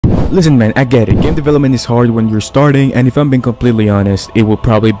Listen man, I get it. Game development is hard when you're starting, and if I'm being completely honest, it will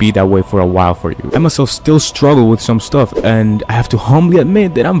probably be that way for a while for you. I myself still struggle with some stuff, and I have to humbly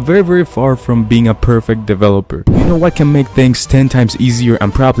admit that I'm very far from being a perfect developer. You know what can make things 10 times easier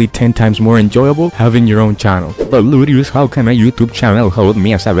and probably 10 times more enjoyable? Having your own channel. But Ludius, how can a YouTube channel hold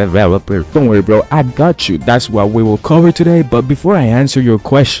me as a developer? Don't worry bro, I got you. That's what we will cover today. But before I answer your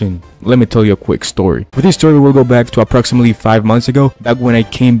question, let me tell you a quick story. For this story, we'll go back to approximately 5 months ago, back when I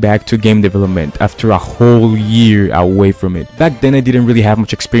came back to game development after a whole year away from it. Back then, I didn't really have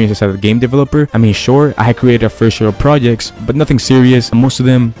much experience as a game developer. I mean, sure, I had created a fair share of projects, but nothing serious, and most of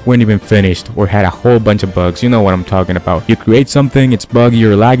them weren't even finished or had a whole bunch of bugs. You know what I'm talking about. You create something, it's buggy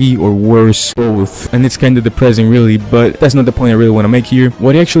or laggy, or worse, both. And it's kind of depressing really, but that's not the point I really want to make here.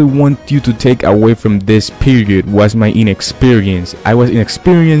 What I actually want you to take away from this period was my inexperience. I was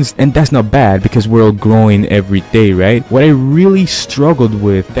inexperienced, and that's not bad because we're all growing every day, right? What I really struggled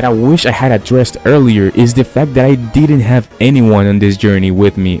with that I wish I had addressed earlier is the fact that I didn't have anyone on this journey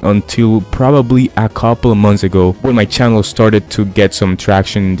with me until probably a couple of months ago, when my channel started to get some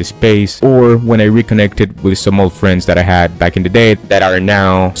traction in the space, or when I reconnected with some old friends that I had back in the day that are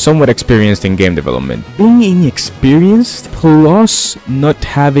now somewhat experienced in game development. Being inexperienced plus not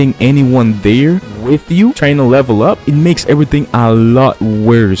having anyone there with you trying to level up, it makes everything a lot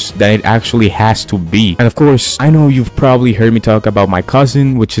worse than it actually has to be. And of course, I know you've probably heard me talk about my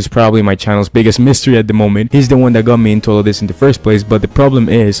cousin, which is probably my channel's biggest mystery at the moment. He's the one that got me into all of this in the first place, but the problem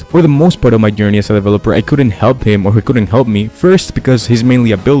is, for the most part of my journey as a developer, I couldn't help him, or he couldn't help me. First, because he's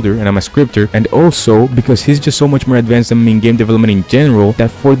mainly a builder and I'm a scripter, and also because he's just so much more advanced than me in game development in general,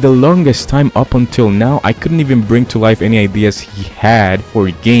 that for the longest time up until now, I couldn't even bring to life any ideas he had for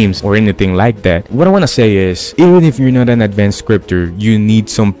games or anything like that. What I want to say is, even if you're not an advanced scripter, you need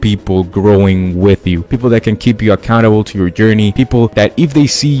some people growing with you, people that can keep you accountable to your journey, people that if they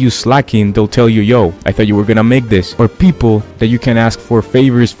see you slacking, they'll tell you, yo, I thought you were gonna make this, or people that you can ask for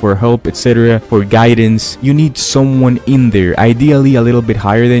favors, for help, etc., for guidance. You need someone in there, ideally a little bit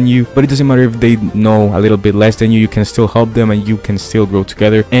higher than you, but it doesn't matter if they know a little bit less than you can still help them and you can still grow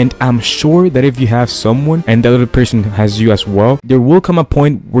together. And I'm sure that if you have someone and the other person has you as well, there will come a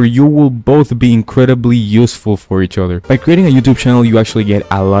point where you will both be incredibly useful for each other. By creating a YouTube channel, you actually get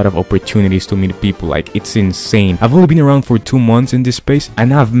a lot of opportunities to meet people. Like, it's insane. I've only been around for 2 months in this space,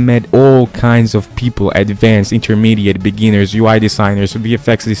 and I've met all kinds of people: advanced, intermediate, beginners, UI designers,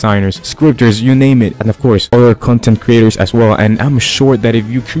 VFX designers, scripters, you name it, and of course other content creators as well. And I'm sure that if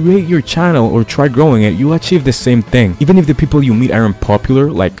you create your channel or try growing it, you'll achieve the same thing. Even if the people you meet aren't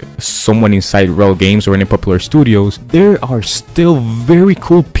popular, like someone inside Rel Games or any popular studios, there are still very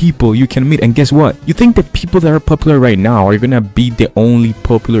cool people you can meet. And guess what? You think the people that are popular right now are gonna be the only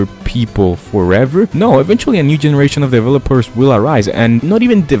popular people forever? No, eventually a new generation of developers will arise, and not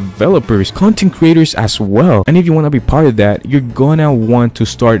even developers, content creators as well. And if you want to be part of that, you're gonna want to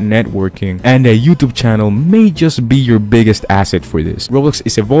start networking, and a YouTube channel may just be your biggest asset for this. Roblox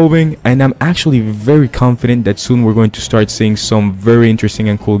is evolving, and I'm actually very confident that soon we're going to start seeing some very interesting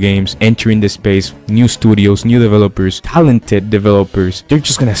and cool games entering the space. New studios, new developers, talented developers, they're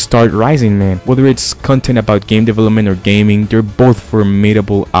just gonna start rising, man. Whether it's content about game development or gaming, they're both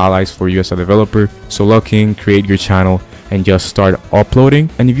formidable allies for you as a developer. So lock in, create your channel, and just start uploading.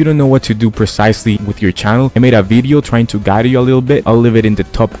 And if you don't know what to do precisely with your channel, I made a video trying to guide you a little bit. I'll leave it in the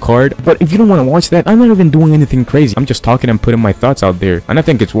top card. But if you don't want to watch that, I'm not even doing anything crazy. I'm just talking and putting my thoughts out there, and I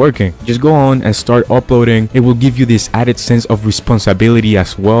think it's working. Just go on and start uploading. It will give you this added sense of responsibility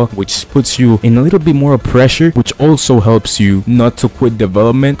as well, which puts you in a little bit more pressure, which also helps you not to quit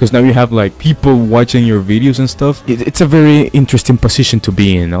development, because now you have like people watching your videos and stuff. It's a very interesting position to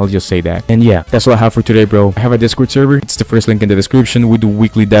be in, I'll just say that. And yeah, that's all I have for today, bro. I have a Discord server. It's the first link in the description. We do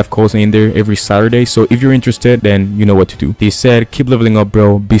weekly dev calls in there every Saturday, so if you're interested, then you know what to do. This said, keep leveling up,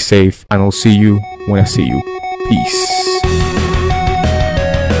 bro. Be safe, and I'll see you when I see you. Peace.